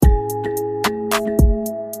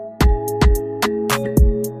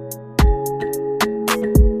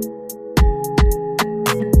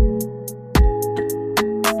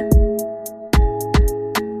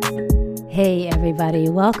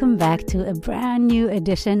welcome back to a brand new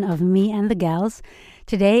edition of Me and the Gals.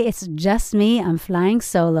 Today it's just me. I'm flying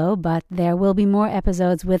solo, but there will be more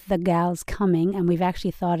episodes with the gals coming, and we've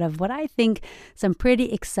actually thought of what I think some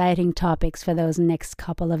pretty exciting topics for those next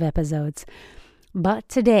couple of episodes. But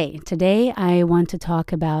today I want to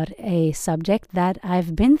talk about a subject that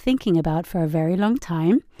I've been thinking about for a very long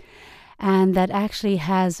time, and that actually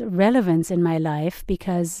has relevance in my life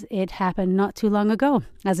because it happened not too long ago.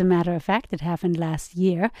 As a matter of fact, it happened last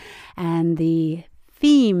year, and the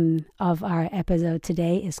theme of our episode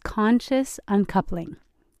today is conscious uncoupling.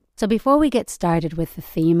 So before we get started with the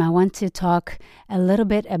theme, I want to talk a little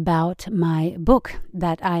bit about my book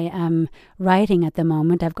that I am writing at the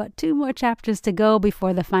moment. I've got 2 more chapters to go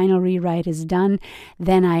before the final rewrite is done.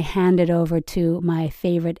 Then I hand it over to my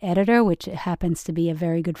favorite editor, which happens to be a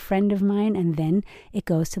very good friend of mine, and then it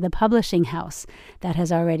goes to the publishing house that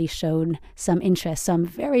has already shown some interest. So I'm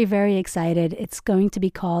very, very excited. It's going to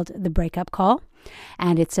be called The Breakup Call,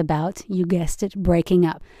 and it's about, you guessed it, breaking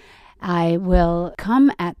up. I will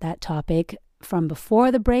come at that topic from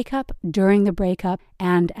before the breakup, during the breakup,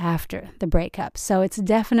 and after the breakup. So it's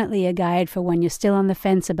definitely a guide for when you're still on the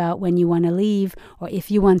fence about when you want to leave, or if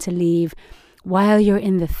you want to leave, while you're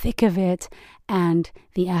in the thick of it, and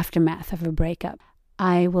the aftermath of a breakup.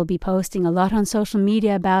 I will be posting a lot on social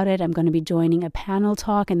media about it. I'm going to be joining a panel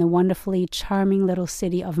talk in the wonderfully charming little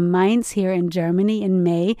city of Mainz here in Germany in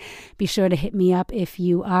May. Be sure to hit me up if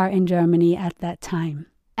you are in Germany at that time.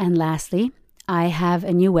 And lastly, I have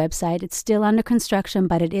a new website. It's still under construction,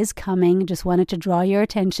 but it is coming. Just wanted to draw your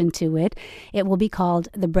attention to it. It will be called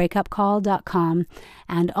thebreakupcall.com.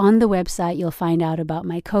 And on the website, you'll find out about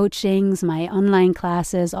my coachings, my online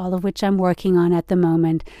classes, all of which I'm working on at the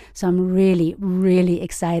moment. So I'm really, really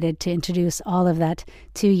excited to introduce all of that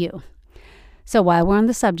to you. So while we're on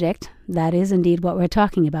the subject, that is indeed what we're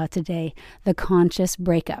talking about today, the conscious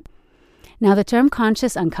breakup. Now, the term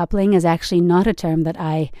conscious uncoupling is actually not a term that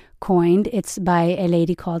I coined. It's by a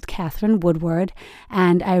lady called Catherine Woodward,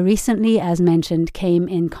 and I recently, as mentioned, came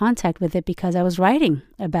in contact with it because I was writing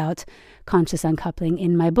about conscious uncoupling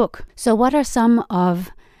in my book. So what are some of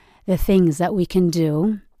the things that we can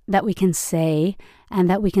do, that we can say, and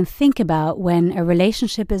that we can think about when a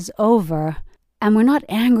relationship is over and we're not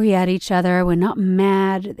angry at each other, we're not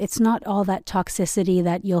mad, it's not all that toxicity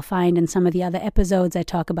that you'll find in some of the other episodes. I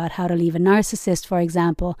talk about how to leave a narcissist, for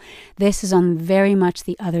example. This is on very much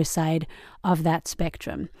the other side of that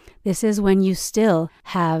spectrum. This is when you still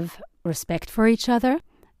have respect for each other,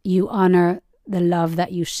 you honor the love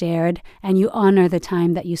that you shared, and you honor the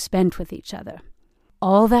time that you spent with each other.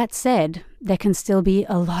 All that said, there can still be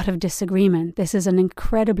a lot of disagreement. This is an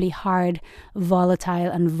incredibly hard, volatile,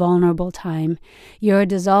 and vulnerable time. You're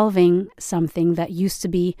dissolving something that used to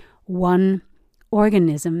be one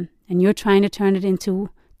organism, and you're trying to turn it into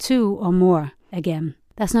 2 or more again.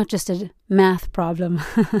 That's not just a math problem,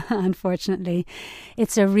 unfortunately.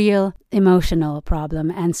 It's a real emotional problem,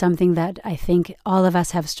 and something that I think all of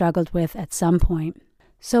us have struggled with at some point.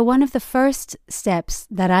 So one of the first steps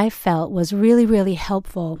that I felt was really, really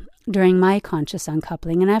helpful during my conscious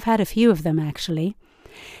uncoupling, and I've had a few of them actually,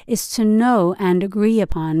 is to know and agree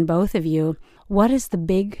upon, both of you, what is the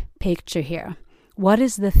big picture here? What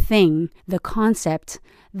is the thing, the concept,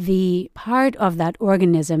 the part of that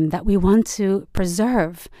organism that we want to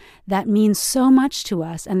preserve, that means so much to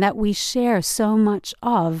us and that we share so much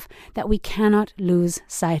of, that we cannot lose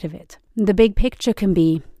sight of it? The big picture can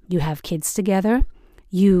be, you have kids together,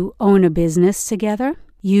 you own a business together,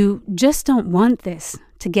 you just don't want this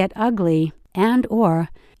to get ugly, and or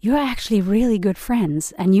you're actually really good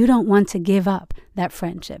friends and you don't want to give up that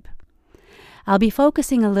friendship. I'll be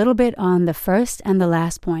focusing a little bit on the first and the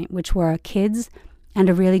last point, which were kids and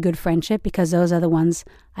a really good friendship, because those are the ones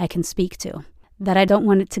I can speak to. That I don't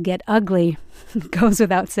want it to get ugly goes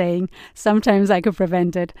without saying. Sometimes I could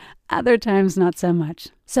prevent it, other times not so much.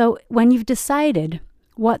 So when you've decided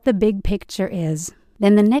what the big picture is,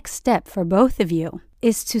 then the next step for both of you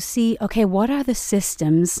is to see, okay, what are the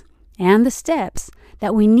systems and the steps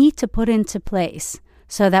that we need to put into place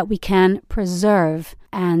so that we can preserve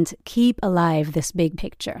and keep alive this big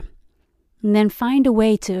picture. And then find a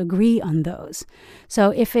way to agree on those. So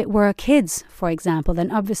if it were kids, for example, then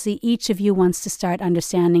obviously each of you wants to start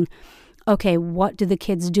understanding, okay, what do the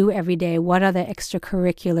kids do every day? What are their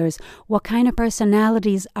extracurriculars? What kind of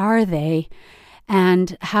personalities are they?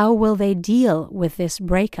 And how will they deal with this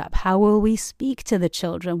breakup? How will we speak to the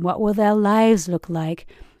children? What will their lives look like?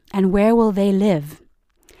 And where will they live?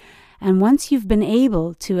 And once you've been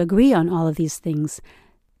able to agree on all of these things,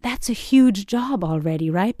 that's a huge job already,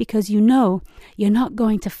 right? Because you know you're not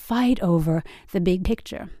going to fight over the big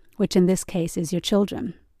picture, which in this case is your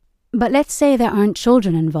children. But let's say there aren't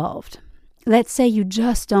children involved. Let's say you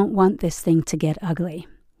just don't want this thing to get ugly.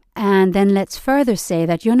 And then let's further say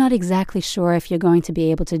that you're not exactly sure if you're going to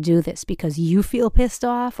be able to do this because you feel pissed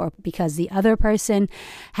off or because the other person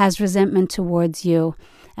has resentment towards you.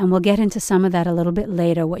 And we'll get into some of that a little bit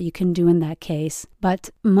later, what you can do in that case. But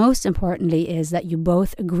most importantly is that you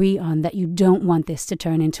both agree on that you don't want this to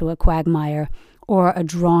turn into a quagmire or a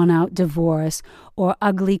drawn-out divorce or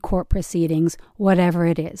ugly court proceedings, whatever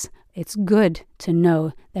it is. It's good to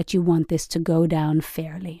know that you want this to go down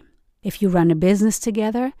fairly. If you run a business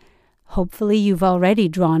together, hopefully you've already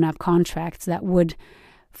drawn up contracts that would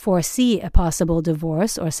foresee a possible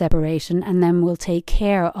divorce or separation and then will take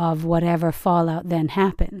care of whatever fallout then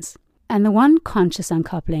happens. And the one conscious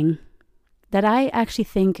uncoupling that I actually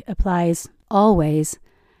think applies always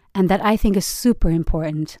and that I think is super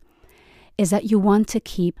important is that you want to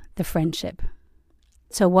keep the friendship.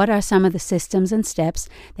 So what are some of the systems and steps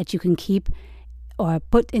that you can keep or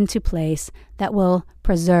put into place that will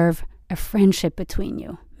preserve a friendship between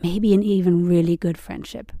you, maybe an even really good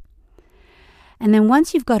friendship? And then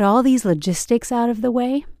once you've got all these logistics out of the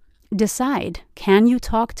way, decide, can you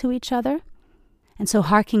talk to each other? And so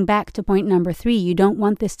harking back to point number 3, you don't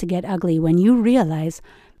want this to get ugly. When you realize,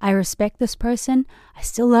 I respect this person, I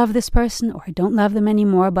still love this person, or I don't love them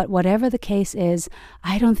anymore, but whatever the case is,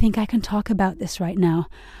 I don't think I can talk about this right now.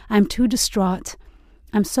 I'm too distraught.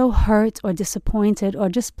 I'm so hurt or disappointed or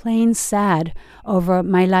just plain sad over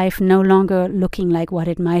my life no longer looking like what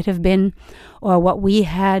it might have been or what we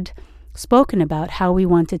had spoken about, how we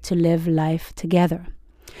wanted to live life together.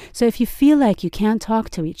 So if you feel like you can't talk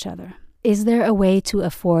to each other, is there a way to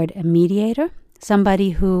afford a mediator?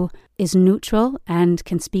 Somebody who is neutral and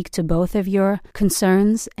can speak to both of your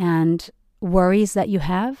concerns and worries that you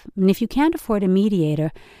have? And if you can't afford a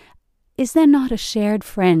mediator, is there not a shared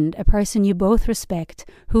friend, a person you both respect,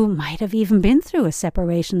 who might have even been through a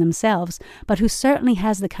separation themselves, but who certainly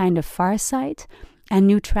has the kind of farsight and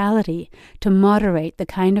neutrality to moderate the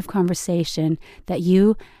kind of conversation that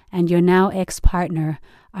you and your now ex-partner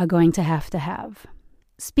are going to have?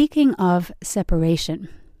 Speaking of separation,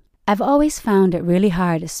 I've always found it really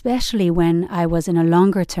hard, especially when I was in a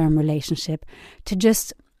longer-term relationship, to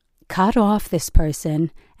just cut off this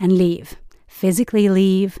person and leave. Physically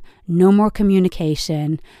leave, no more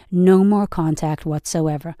communication, no more contact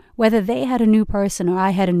whatsoever. Whether they had a new person or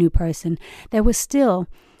I had a new person, there was still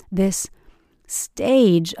this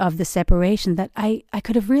stage of the separation that I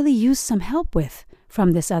could have really used some help with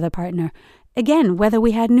from this other partner. Again, whether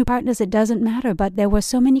we had new partners, it doesn't matter, but there were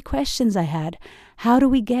so many questions I had. How do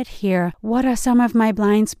we get here? What are some of my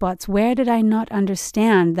blind spots? Where did I not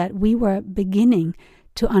understand that we were beginning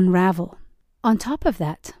to unravel? On top of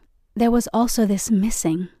that, there was also this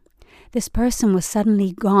missing. This person was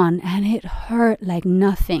suddenly gone, and it hurt like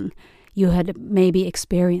nothing you had maybe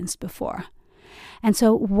experienced before. And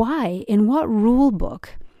so why, in what rule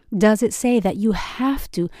book does it say that you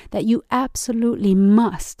have to, that you absolutely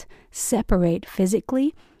must separate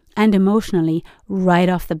physically and emotionally right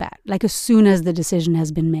off the bat, like as soon as the decision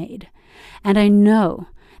has been made? And I know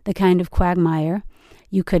the kind of quagmire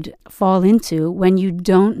you could fall into when you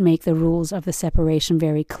don't make the rules of the separation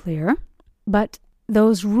very clear. But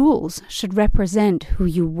those rules should represent who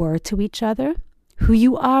you were to each other, who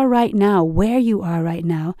you are right now, where you are right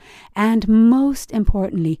now, and most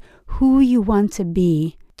importantly, who you want to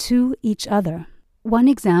be to each other. One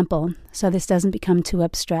example, so this doesn't become too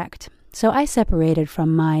abstract. So I separated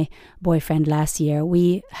from my boyfriend last year.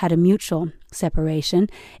 We had a mutual separation.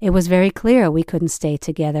 It was very clear we couldn't stay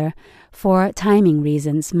together for timing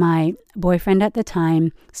reasons. My boyfriend at the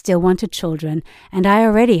time still wanted children, and I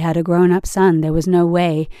already had a grown-up son. There was no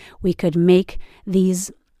way we could make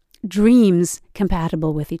these dreams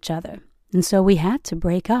compatible with each other. And so we had to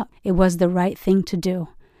break up. It was the right thing to do.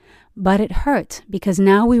 But it hurt because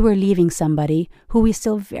now we were leaving somebody who we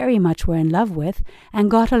still very much were in love with and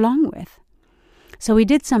got along with. So we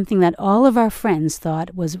did something that all of our friends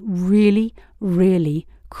thought was really, really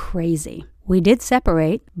crazy. We did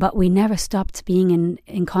separate, but we never stopped being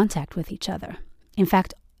in contact with each other. In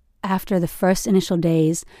fact, after the first initial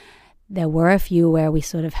days, there were a few where we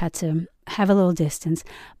sort of had to have a little distance.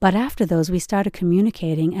 But after those, we started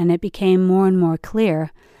communicating, and it became more and more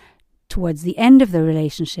clear towards the end of the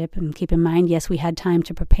relationship. And keep in mind, yes, we had time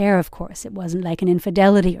to prepare, of course. It wasn't like an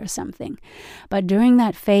infidelity or something. But during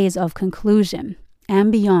that phase of conclusion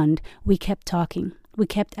and beyond, we kept talking. We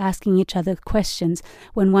kept asking each other questions.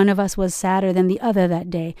 When one of us was sadder than the other that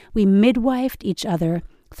day, we midwifed each other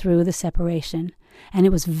through the separation. And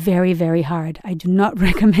it was very, very hard. I do not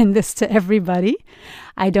recommend this to everybody.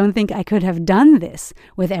 I don't think I could have done this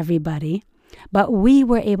with everybody. But we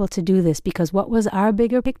were able to do this because what was our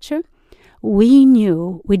bigger picture? We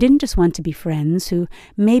knew we didn't just want to be friends who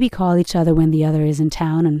maybe call each other when the other is in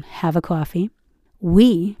town and have a coffee.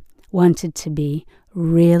 We wanted to be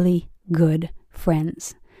really good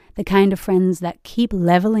friends. The kind of friends that keep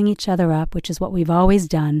leveling each other up, which is what we've always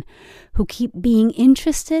done, who keep being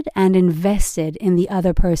interested and invested in the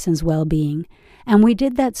other person's well-being. And we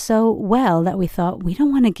did that so well that we thought, we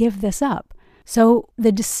don't want to give this up. So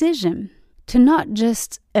the decision to not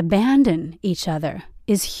just abandon each other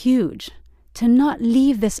is huge. To not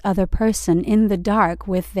leave this other person in the dark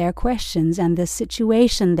with their questions and the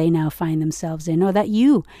situation they now find themselves in, or that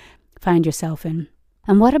you find yourself in.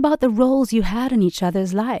 And what about the roles you had in each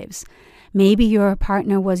other's lives? Maybe your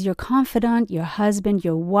partner was your confidant, your husband,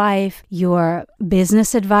 your wife, your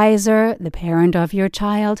business advisor, the parent of your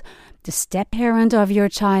child, the step-parent of your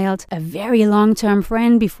child, a very long-term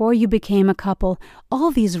friend before you became a couple. All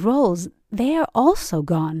these roles, they are also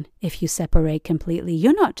gone if you separate completely.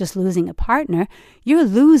 You're not just losing a partner, you're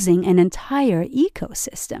losing an entire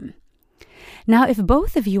ecosystem. Now, if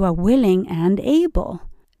both of you are willing and able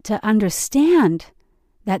to understand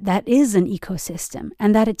that that is an ecosystem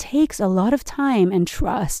and that it takes a lot of time and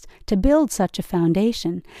trust to build such a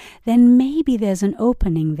foundation, then maybe there's an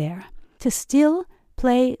opening there to still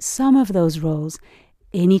play some of those roles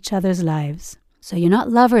in each other's lives. So you're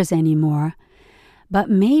not lovers anymore, but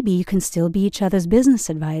maybe you can still be each other's business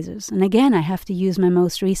advisors. And again, I have to use my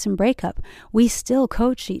most recent breakup. We still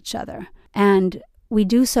coach each other, and we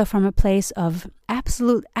do so from a place of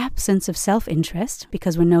absolute absence of self-interest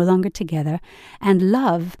because we're no longer together, and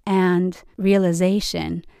love and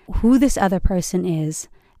realization who this other person is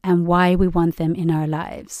and why we want them in our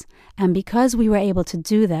lives. And because we were able to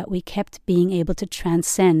do that, we kept being able to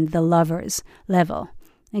transcend the lovers level.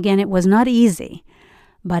 Again, it was not easy,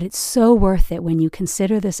 but it's so worth it when you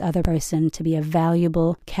consider this other person to be a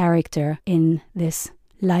valuable character in this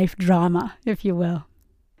life drama, if you will.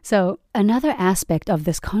 So another aspect of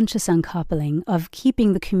this conscious uncoupling, of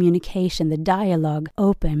keeping the communication, the dialogue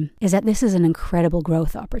open, is that this is an incredible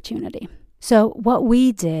growth opportunity. So what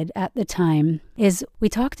we did at the time is we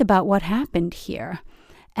talked about what happened here.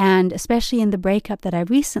 And especially in the breakup that I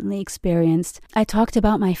recently experienced, I talked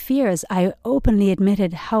about my fears. I openly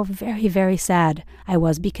admitted how very, very sad I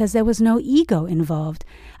was because there was no ego involved.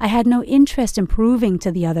 I had no interest in proving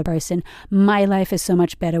to the other person, my life is so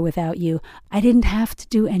much better without you. I didn't have to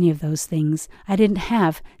do any of those things. I didn't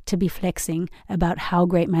have to be flexing about how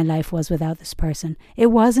great my life was without this person. It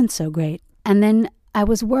wasn't so great. And then I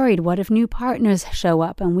was worried, what if new partners show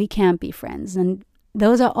up and we can't be friends? And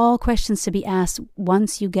those are all questions to be asked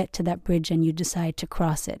once you get to that bridge and you decide to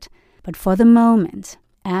cross it. But for the moment,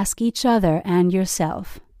 ask each other and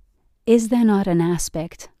yourself, is there not an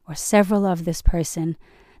aspect or several of this person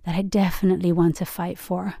that I definitely want to fight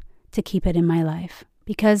for to keep it in my life?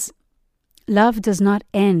 Because love does not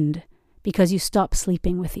end because you stop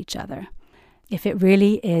sleeping with each other. If it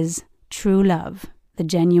really is true love, the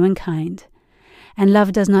genuine kind. And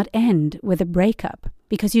love does not end with a breakup.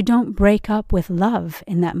 Because you don't break up with love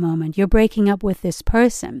in that moment. You're breaking up with this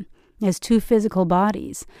person as two physical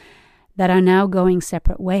bodies that are now going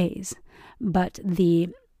separate ways. But the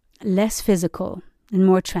less physical and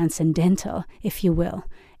more transcendental, if you will,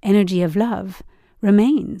 energy of love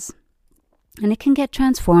remains. And it can get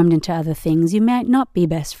transformed into other things. You might not be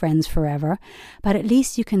best friends forever, but at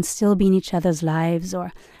least you can still be in each other's lives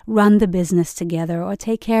or run the business together or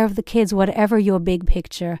take care of the kids, whatever your big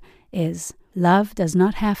picture is. Love does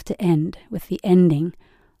not have to end with the ending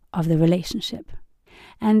of the relationship.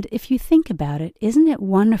 And if you think about it, isn't it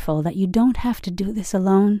wonderful that you don't have to do this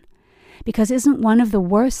alone? Because isn't one of the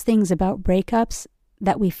worst things about breakups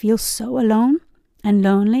that we feel so alone and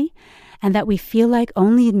lonely, and that we feel like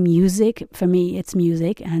only music, for me it's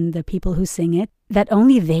music and the people who sing it, that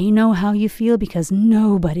only they know how you feel because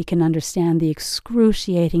nobody can understand the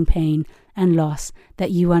excruciating pain and loss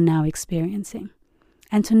that you are now experiencing.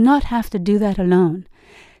 And to not have to do that alone,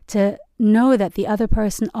 to know that the other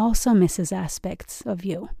person also misses aspects of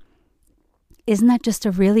you. Isn't that just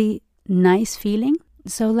a really nice feeling?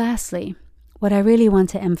 So lastly, what I really want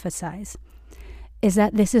to emphasize is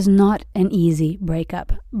that this is not an easy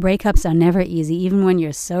breakup. Breakups are never easy, even when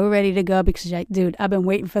you're so ready to go because you're like, dude, I've been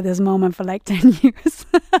waiting for this moment for like 10 years.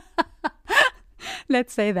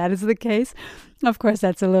 Let's say that is the case. Of course,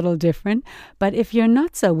 that's a little different. But if you're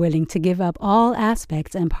not so willing to give up all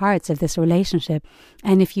aspects and parts of this relationship,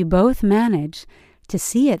 and if you both manage to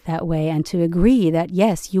see it that way and to agree that,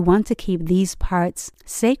 yes, you want to keep these parts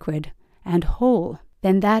sacred and whole,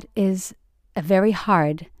 then that is a very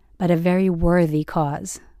hard but a very worthy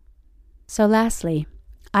cause. So lastly,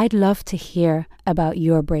 I'd love to hear about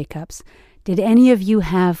your breakups. Did any of you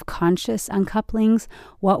have conscious uncouplings?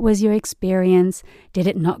 What was your experience? Did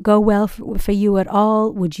it not go well for you at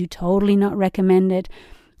all? Would you totally not recommend it?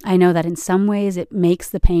 I know that in some ways it makes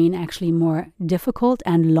the pain actually more difficult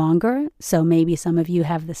and longer. So maybe some of you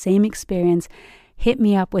have the same experience. Hit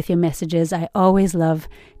me up with your messages. I always love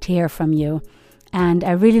to hear from you. And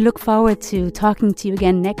I really look forward to talking to you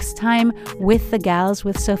again next time with the gals,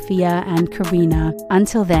 with Sophia and Karina.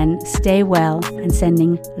 Until then, stay well and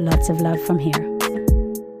sending lots of love from here.